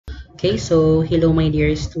Okay, so hello my dear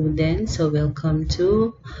students. So welcome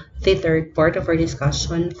to the third part of our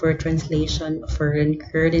discussion for translation of foreign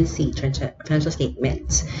currency financial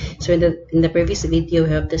statements. So in the previous video, we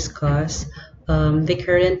have discussed the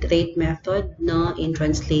current rate method in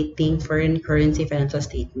translating foreign currency financial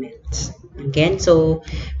statements. Again, so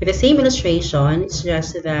with the same illustration, it's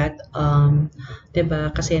just that diba,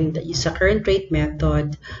 kasi sa current rate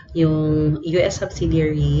method, yung US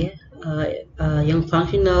subsidiary yung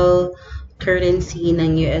functional currency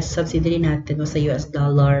ng US subsidiary natin was sa US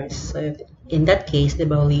dollars. So, in that case, di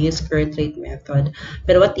ba, we use current rate method.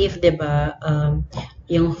 Pero what if, di ba,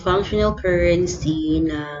 yung functional currency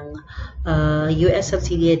ng US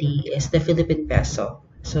subsidiary is the Philippine peso.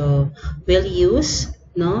 So, we'll use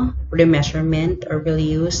remeasurement or we'll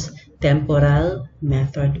use temporal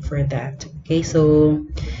method for that. Okay, so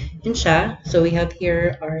yun siya. So we have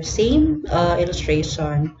here our same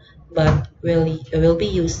illustration, but we'll be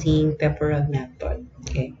using temporal method.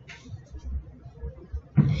 Okay.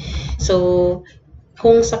 So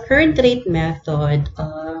kung sa current rate method,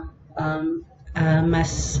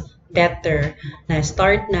 mas better na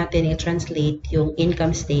start natin i-translate yung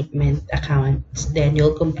income statement accounts, then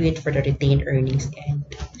you'll compute for the retained earnings end.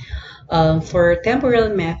 For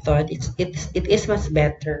temporal method, it is much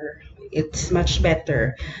better. It's much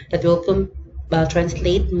better that we'll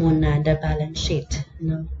translate muna the balance sheet,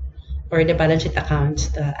 or the balance sheet accounts,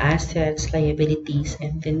 the assets, liabilities,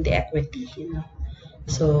 and then the equity,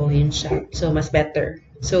 So yun siya. So mas better.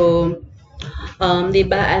 So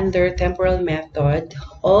diba, under temporal method,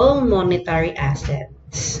 all monetary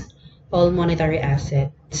assets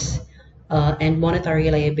and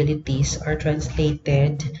monetary liabilities are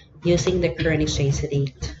translated using the current exchange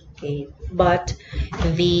rate. Okay, but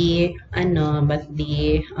the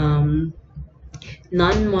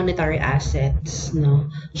non-monetary assets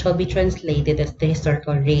shall be translated as the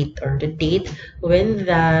historical rate or the date when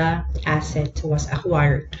the asset was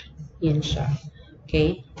acquired. Yun siya.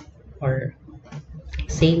 Okay, or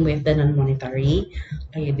same with the non-monetary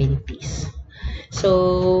liabilities.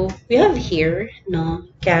 So we have here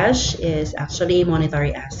cash is actually a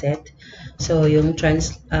monetary asset. So yung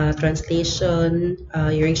translation,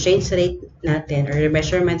 your exchange rate natin or the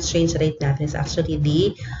measurement exchange rate natin is actually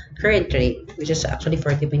the current rate, which is actually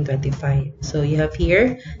 40.25. So you have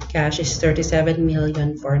here cash is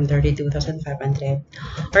 37,432,500.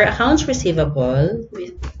 Our accounts receivable,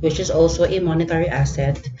 which is also a monetary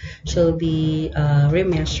asset, shall be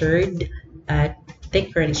remeasured at the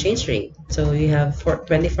current exchange rate. So you have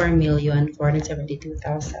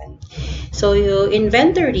 24,472,000. So your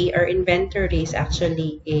inventory is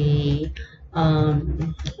actually a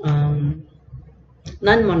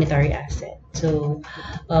non-monetary asset. So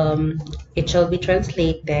it shall be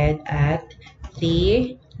translated at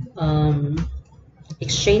the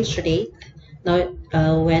exchange rate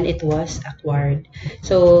when it was acquired.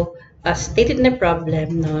 So as stated in the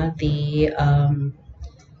problem, the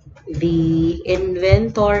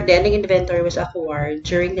ending inventory was acquired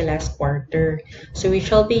during the last quarter. So we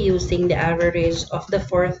shall be using the average of the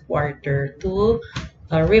fourth quarter to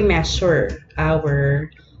remeasure our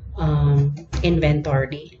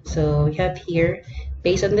inventory. So we have here,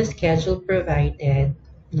 based on the schedule provided,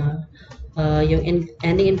 yung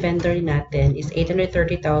ending inventory natin is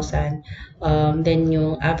 830,000. Then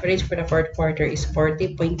yung average for the fourth quarter is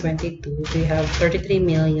 40.22. So we have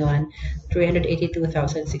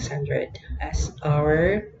 33,382,600 as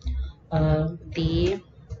our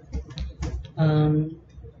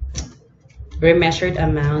remeasured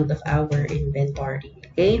amount of our inventory.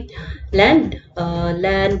 Okay, land,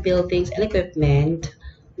 buildings, and equipment,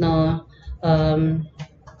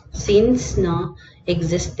 since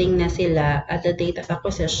existing na sila at the date of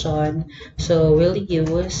acquisition, so we'll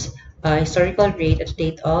use historical rate at the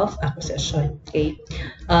date of acquisition. Okay,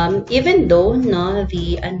 even though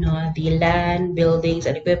the land, buildings,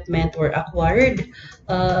 and equipment were acquired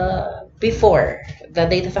before the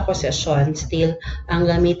date of acquisition, still ang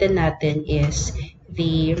gamitin natin is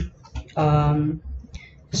the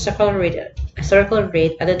historical rate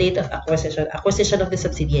at the date of acquisition of the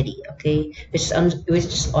subsidiary, okay, which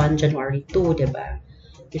is on January 2, diba?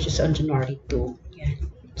 Which is on January 2. Yeah.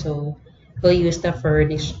 So we'll use the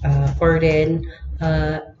foreign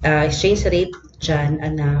exchange rate dyan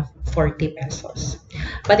na 40 pesos.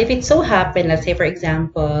 But if it so happen, let's say for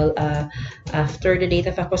example, after the date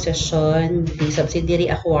of acquisition, the subsidiary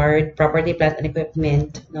acquired property, plant, and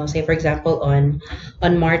equipment, say for example on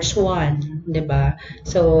March 1, diba?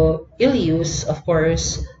 So you'll use, of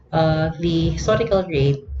course, the historical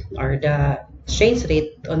rate or the exchange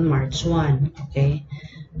rate on March 1. Okay.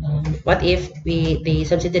 What if the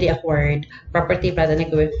subsidiary acquired property, plant, and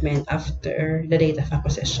equipment after the date of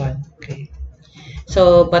acquisition? Okay.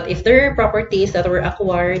 So, but if there are properties that were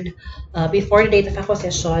acquired before the date of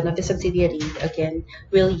acquisition of the subsidiary, again,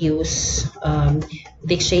 we'll use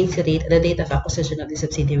the exchange rate at the date of acquisition of the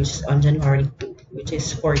subsidiary, which is on January 2, which is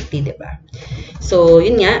 40, diba? So,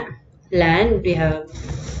 yun nga, land, we have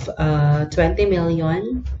 20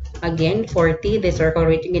 million. Again, 40, the circle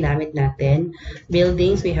rate yung ginamit natin.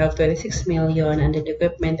 Buildings, we have 26 million, and the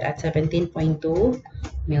equipment at 17.2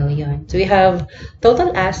 million. So we have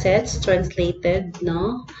total assets translated,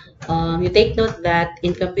 no? You take note that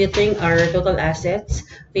in computing our total assets,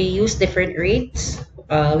 we use different rates.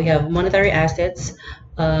 We have monetary assets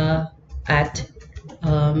at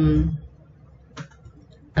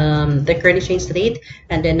the current exchange rate,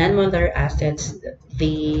 and the non-monetary assets,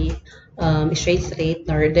 the exchange rate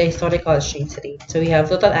or the historical exchange rate. So we have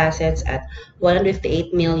total assets at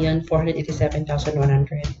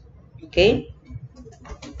 158,487,100. Okay.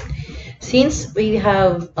 Since we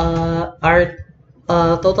have our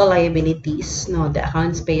total liabilities, no, the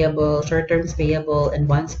accounts payable, short-term payable, and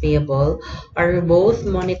bonds payable are both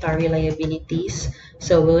monetary liabilities.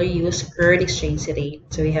 So we'll use current exchange rate.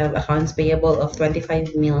 So we have accounts payable of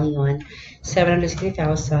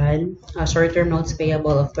 25,760,000, short-term notes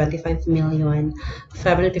payable of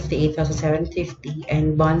 25,558,750,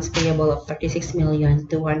 and bonds payable of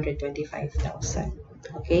 36,225,000.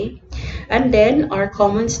 Okay, and then our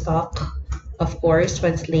common stock, of course,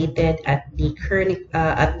 translated at the current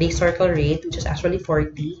at the historical rate, which is actually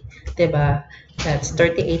 40, diba? That's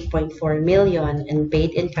 38.4 million, and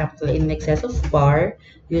paid in capital in excess of par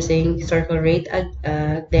using historical rate,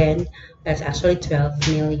 then that's actually 12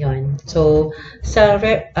 million. So sa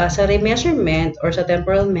remeasurement or sa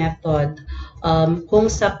temporal method, kung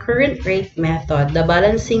sa current rate method, the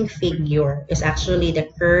balancing figure is actually the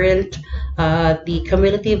current, the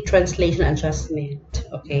cumulative translation adjustment.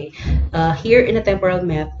 Okay. Here in the temporal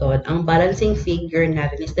method, ang balancing figure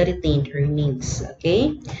natin is the retained earnings.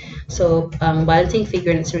 Okay. So, ang balancing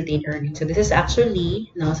figure is retained earnings. So, this is actually,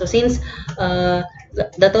 no, so since the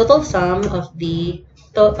total sum of the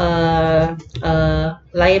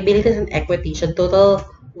liabilities and equity should total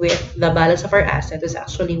with the balance of our asset is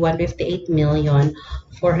actually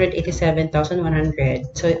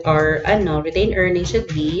 158,487,100. So our retained earnings should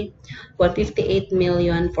be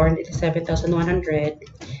 158,487,100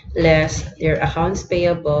 less their accounts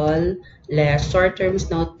payable, less short-term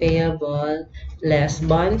note payable, less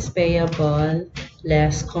bonds payable,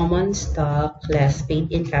 less common stock, less paid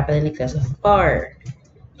in capital in excess of par.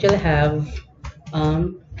 You'll have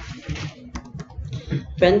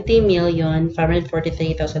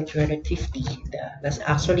 20,543,350. That's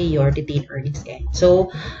actually your retained earnings gain.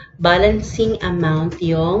 So, balancing amount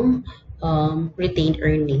yung retained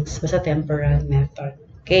earnings sa temporal method.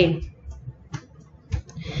 Okay.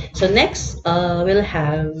 So, next, we'll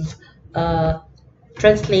have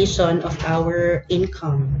translation of our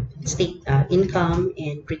income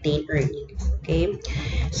and retained earnings. Okay.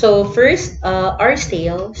 So, first, our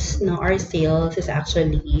sales. Now, our sales is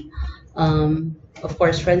actually of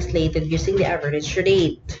course, translated using the average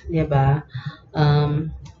rate, diba?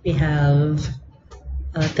 We have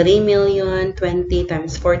 3,020,000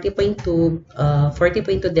 times 40.2.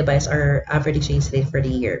 40.2 divides our average exchange rate for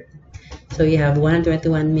the year. So you have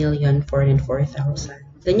 121,404,000.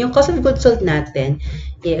 Then yung cost of goods sold natin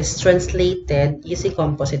is translated using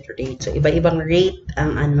composite rate. So iba-ibang rate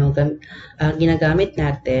ang ginagamit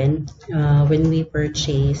natin when we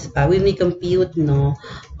purchase, when we compute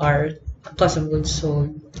our cost of goods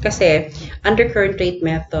sold. Kasi under current rate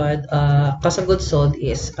method, cost of goods sold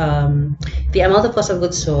is the amount of cost of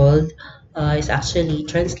goods sold is actually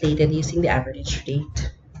translated using the average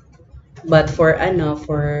rate. But for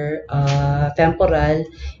temporal,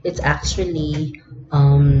 it's actually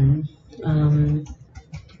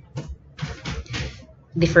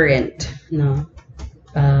different, no?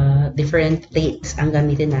 Different rates ang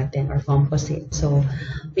gamitin natin or composite. So,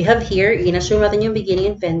 we have here, in-assume natin yung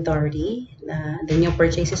beginning inventory, then yung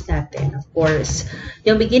purchases natin. Of course,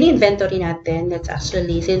 yung beginning inventory natin, that's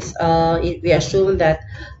actually, since we assume that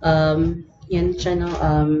yun siya,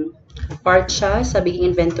 part siya sa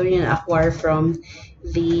beginning inventory na acquire from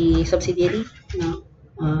the subsidiary, no?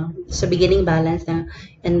 So, beginning balance na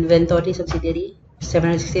inventory subsidiary,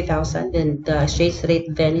 760,000, then the exchange rate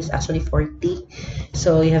then is actually 40.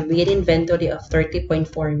 So you have beginning inventory of 30.4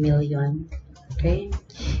 million. Okay,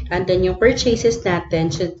 and then yung purchases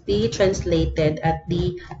natin should be translated at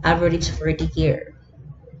the average for the year.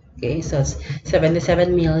 Okay, so it's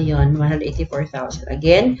 77,184,000.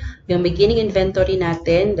 Again, yung beginning inventory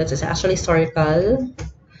natin, that's actually historical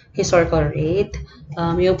rate.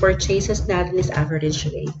 Yung purchases natin is average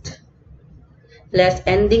rate. Less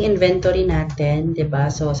ending inventory natin, di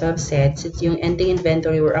ba? So, as I've said, since yung ending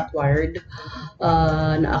inventory were acquired,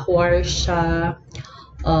 na-acquire siya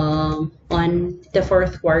on the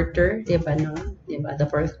fourth quarter, di ba, no? Di ba? The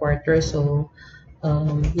fourth quarter, so,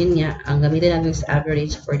 yun nga, ang gamitin natin is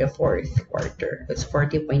average for the fourth quarter. That's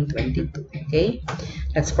 40.22, okay?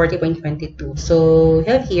 That's 40.22. So,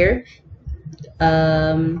 we have here,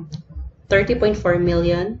 30.4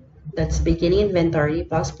 million, that's beginning inventory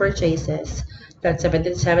plus purchases. That's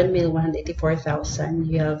 77,184,000.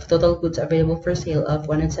 You have total goods available for sale of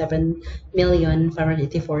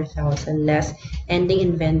 107,584,000 less ending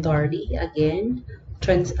inventory. Again,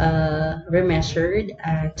 remeasured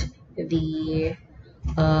at the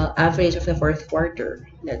average of the fourth quarter.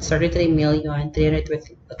 That's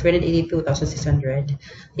 33,382,600.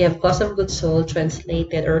 You have cost of goods sold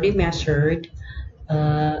translated or remeasured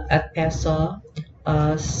at peso.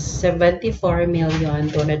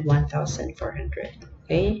 74,201,400.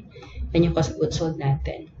 Okay? Yan yung cost of goods sold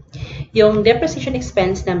natin. Yung depreciation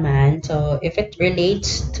expense naman, so if it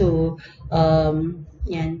relates to,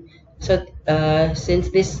 yan. So,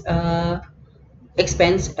 since this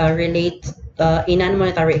expense relates in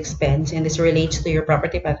non-monetary expense, and this relates to your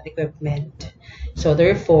property, plant, equipment. So,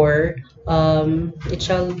 therefore, it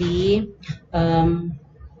shall be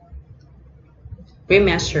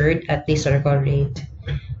remeasured at the historical rate.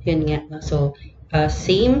 Yun nga. So,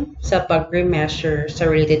 same sa pag-remeasure sa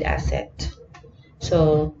related asset.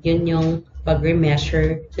 So, yun yung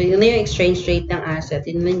pag-remeasure. So, yun na yung exchange rate ng asset.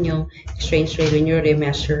 Yun na yung exchange rate when you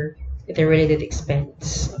remeasure the related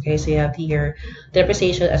expense. Okay, so you have here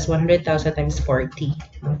depreciation as 100,000 times 40.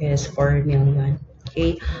 Okay, that's 4 million.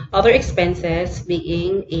 Okay, other expenses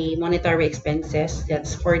being a monetary expenses,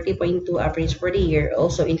 that's 40.2 average for the year.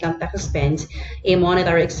 Also, income tax expense, a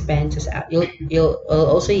monetary expenses, you'll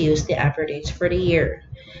also use the average for the year.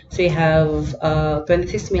 So you have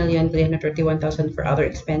 26,331,000 for other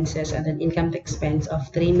expenses, and then income tax expense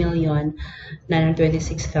of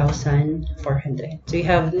 3,926,400. So you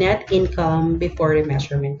have net income before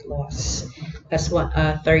remeasurement loss. That's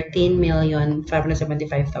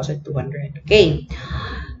 13,575,200. Okay.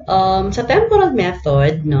 Sa temporal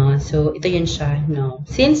method, no. So ito yun siya, no.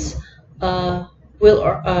 Since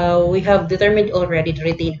we have determined already the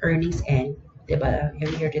retained earnings end, diba?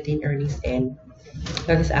 Your retained earnings end.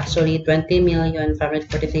 That is actually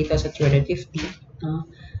 20,543,250.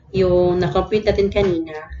 Yung na-compute natin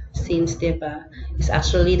kanina, since, diba, is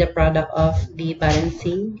actually the product of the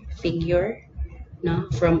balancing figure, no,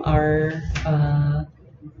 from our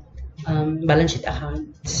balance sheet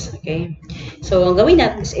accounts. Okay? So, ang gawin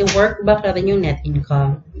natin is i-work back natin yung net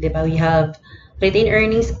income. Diba? We have retained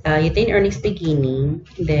earnings beginning,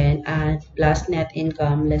 then plus net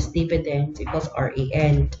income less dividends equals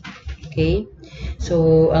RAN. Okay?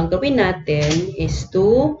 So, ang gawin natin is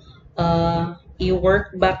to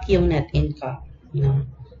i-work back yung net income. You know?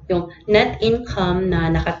 Yung net income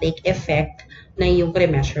na naka-take effect na yung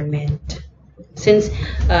remeasurement. Since,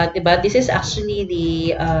 diba, this is actually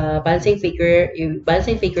the balancing figure. Yung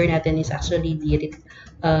balancing figure natin is actually the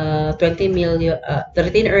 20 million, the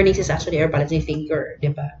retained earnings is actually our balancing figure,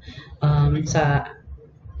 diba? When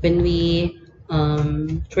we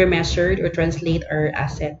remeasured or translate our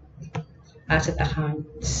asset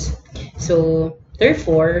accounts. So,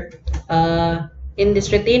 therefore, in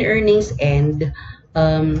this retained earnings end,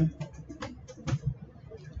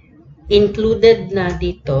 included na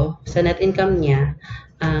dito sa net income niya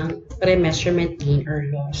ang remeasurement gain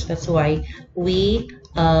or loss. That's why we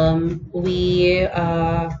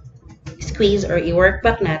squeeze or i-work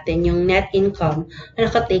back natin yung net income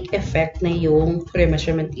na naka-take effect na yung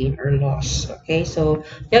remeasurement gain or loss. Okay, so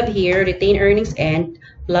we have here retained earnings end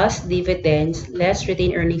plus dividends less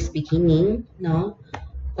retained earnings beginning, no?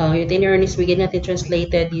 Retained earnings beginning natin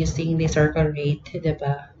translated using the circle rate,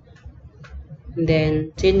 diba? And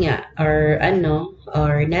then, so yun nga, our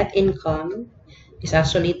net income is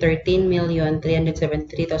actually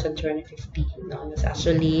 13,373,250. No, that's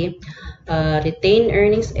actually retained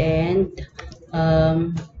earnings and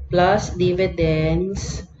plus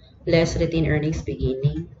dividends less retained earnings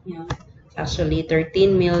beginning. Yeah, it's actually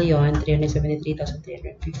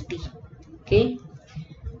 13,373,350. Okay,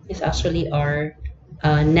 it's actually our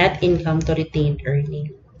net income to retained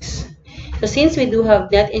earnings. So since we do have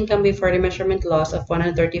net income before remeasurement loss of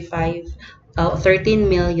 135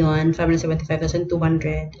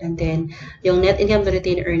 13,575,200. And then, yung net income to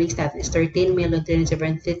retained earnings natin is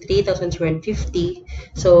 13,373,350.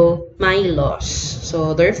 So, may loss.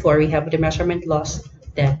 So, therefore, we have the measurement loss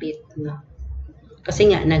debit. No? Kasi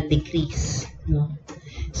nga, nag-decrease. No?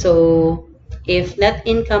 So, if net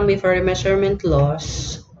income before the measurement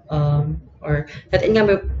loss, or net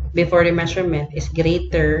income before the measurement is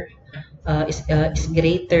greater is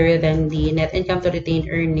greater than the net income to retained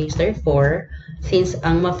earnings. Therefore, since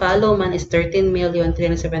ang ma-follow man is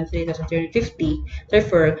 13,373,350,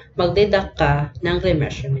 therefore, mag-deduct ka ng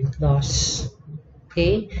remeasurement loss.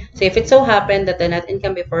 Okay? So, if it so happened that the net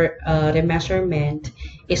income before remeasurement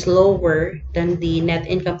is lower than the net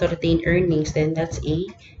income to retained earnings, then that's a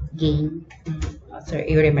gain. Sorry,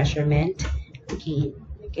 a remeasurement gain.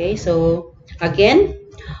 Okay? So, again,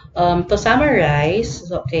 to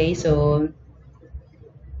summarize, okay, so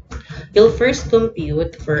you'll first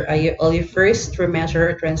compute for you first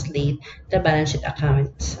remeasure or translate the balance sheet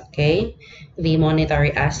accounts, okay, the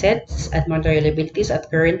monetary assets and monetary liabilities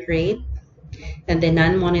at current rate, and the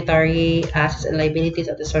non-monetary assets and liabilities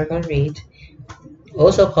at historical rate,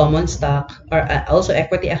 also common stock or also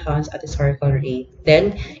equity accounts at historical rate.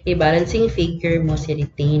 Then, a balancing figure mo si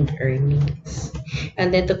retained earnings.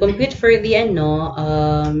 And then to compute for the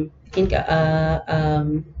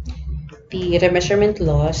the remeasurement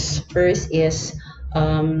loss, first is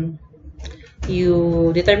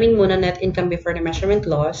you determine muna net income before the measurement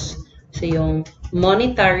loss. So yung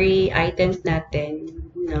monetary items natin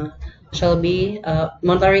na shall be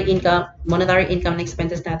monetary income and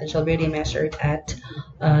expenses natin shall be remeasured at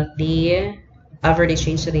the average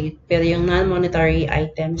exchange rate. Pero yung non-monetary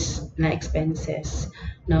items na expenses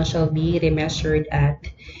now shall be remeasured at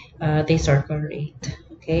the historical rate.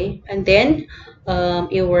 Okay? And then,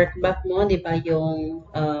 i-work back mo, di ba, yung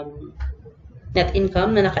net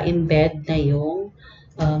income na naka-embed na yung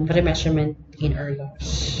remeasurement gain or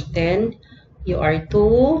loss. Then, you are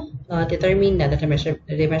to determine na the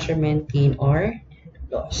remeasurement gain or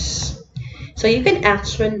loss. So, you can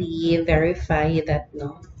actually verify that,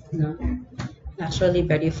 actually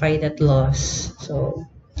verify that loss. So,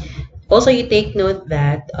 also, you take note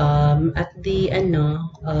that at the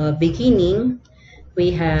beginning,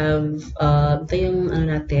 we have ito yung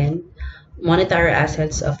monetary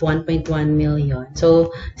assets of 1.1 million.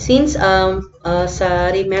 So, since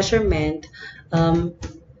sa remeasurement,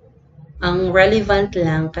 ang relevant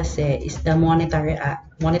lang kasi is the monetary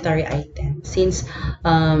item. Since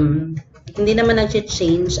hindi naman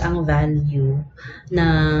nag-change ang value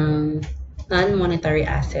ng non-monetary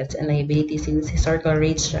assets and liabilities since historical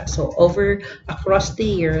rates siya. So, across the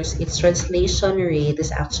years, its translation rate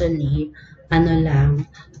is actually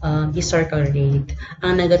historical rate.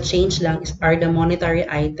 Ang nag-change lang are the monetary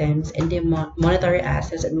items and the monetary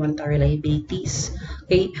assets and monetary liabilities.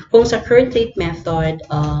 Okay? Kung sa current rate method,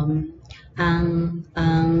 ang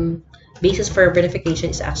basis for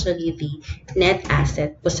verification is actually the net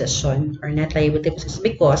asset position or net liability position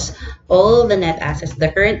because all the net assets, the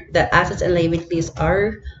assets and liabilities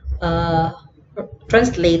are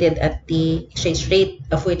translated at the exchange rate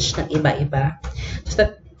of which nag-iba-iba. So,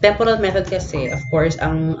 the temporal method kasi, of course,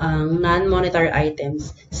 ang non-monetary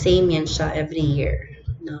items, same yan siya every year.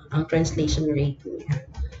 No? Ang translation rate niya.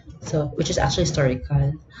 So, which is actually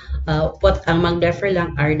historical. What ang mag-differ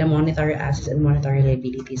lang are the monetary assets and monetary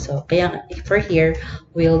liabilities. So, kaya for here,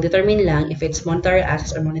 we'll determine lang if it's monetary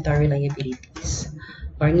assets or monetary liabilities.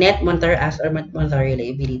 Or net monetary assets or monetary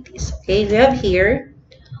liabilities. Okay, we have here,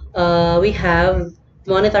 we have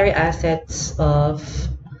monetary assets of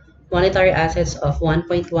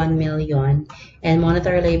 1.1 million and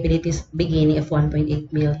monetary liabilities beginning of 1.8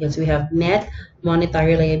 million. So we have net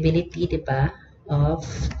monetary liability, diba, of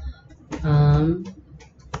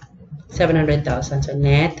 700,000. So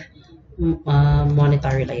net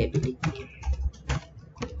monetary liability.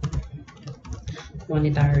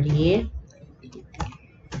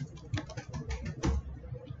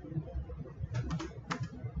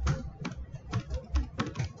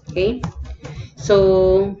 Okay,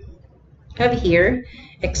 so have here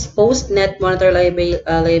exposed net monetary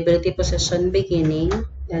liability position beginning,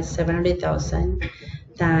 that's 700,000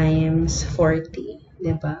 times 40,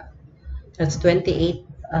 diba? That's 28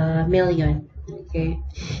 million. Okay,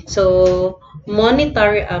 so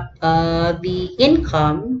monetary the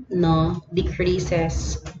income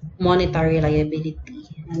decreases monetary liability,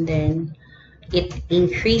 and then it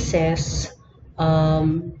increases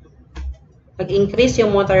pag-increase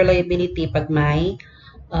yung monetary liability pag may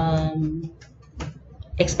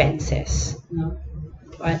expenses,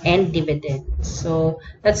 and dividends. So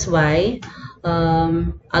that's why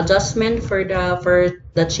adjustment for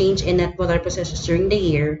the change in net monetary possessions during the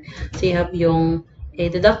year. So you have yung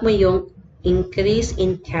deduct mo yung increase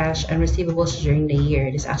in cash and receivables during the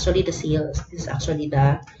year. This is actually the sales. This is actually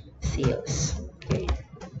the sales. Okay.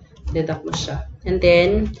 Deduct mo siya. And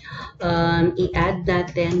then, i-add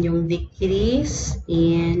natin yung decrease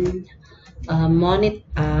in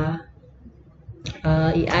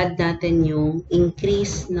i-add natin yung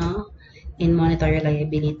increase, no, in monetary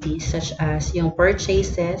liabilities, such as yung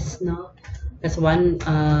purchases, no, that's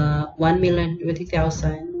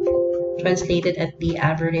 1,020,000 translated at the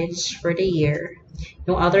average for the year.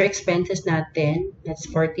 Yung other expenses natin, that's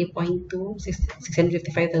 40.2,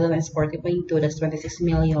 655,000 times 40.2, that's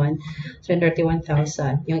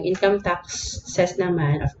 26,231,000. Yung income taxes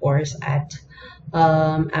naman, of course, at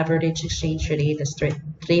average exchange rate, that's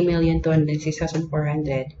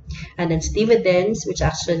 3,206,400. And then dividends, which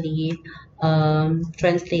actually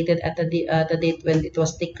translated at the date when it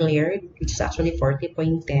was declared, which is actually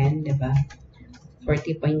 40.10, diba?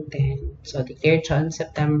 40.10. So, declared siya on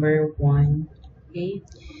September 1. Okay?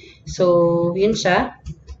 So, yun siya.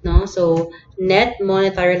 No? So, net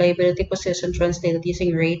monetary liability position translated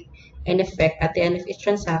using rate and effect at the end of each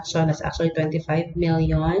transaction is actually 25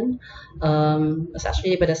 million. That's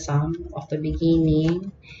actually by the sum of the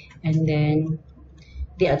beginning and then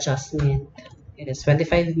the adjustment. It is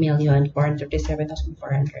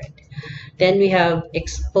 25,437,400. Then we have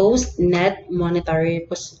exposed net monetary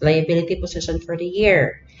liability position for the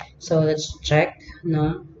year. So let's check,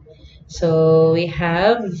 no? So we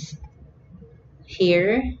have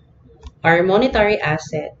here our monetary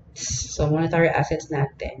assets. So monetary assets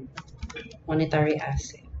natin. Monetary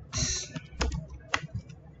assets.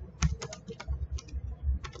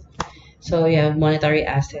 So we have monetary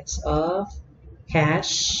assets of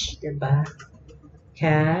cash, diba?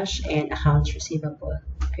 Cash and accounts receivable.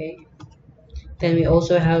 Okay. Then we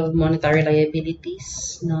also have monetary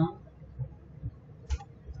liabilities, no?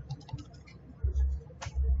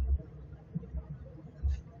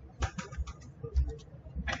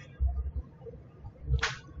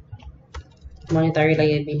 Monetary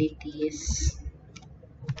liabilities.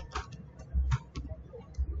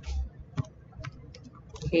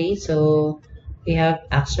 Okay, so we have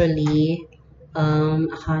actually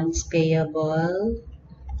accounts payable,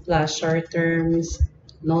 plus short terms,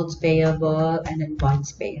 notes payable, and then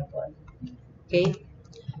bonds payable. Okay,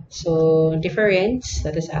 so difference,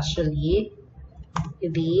 that is actually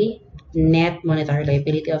the net monetary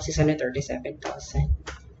liability of 637,000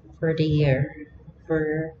 for the year.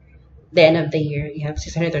 For the end of the year, you have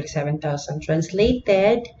 637,000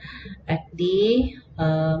 translated at the,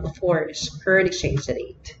 of course, current exchange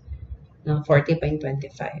rate,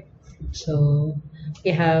 40.25. So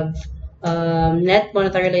we have net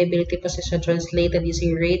monetary liability position translated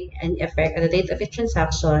using rate and effect at the date of each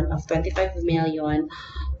transaction of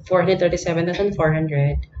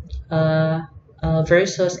 25,437,400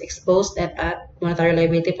 versus exposed net monetary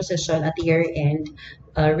liability position at year end,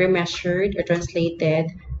 remeasured or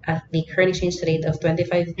translated at the current exchange rate of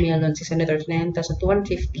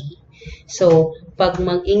 25,639,250. So, pag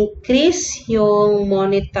mag-increase yung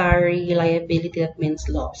monetary liability, that means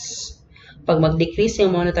loss. Pag mag-decrease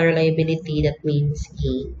yung monetary liability, that means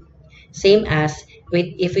gain. Same as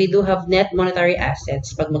if we do have net monetary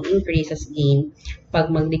assets, pag mag-increase as gain, pag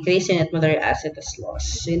mag-decrease yung net monetary asset as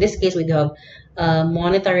loss. So in this case, we do have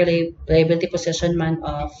monetary liability position man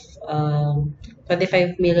of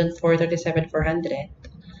 25,437,400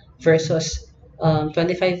 versus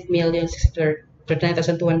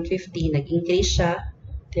 25,639,250, nag-increase siya.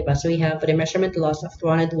 Diba? So we have a measurement loss of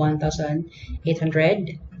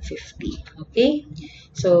 201,850. Okay?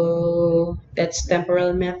 So that's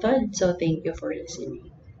temporal method. So thank you for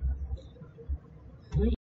listening.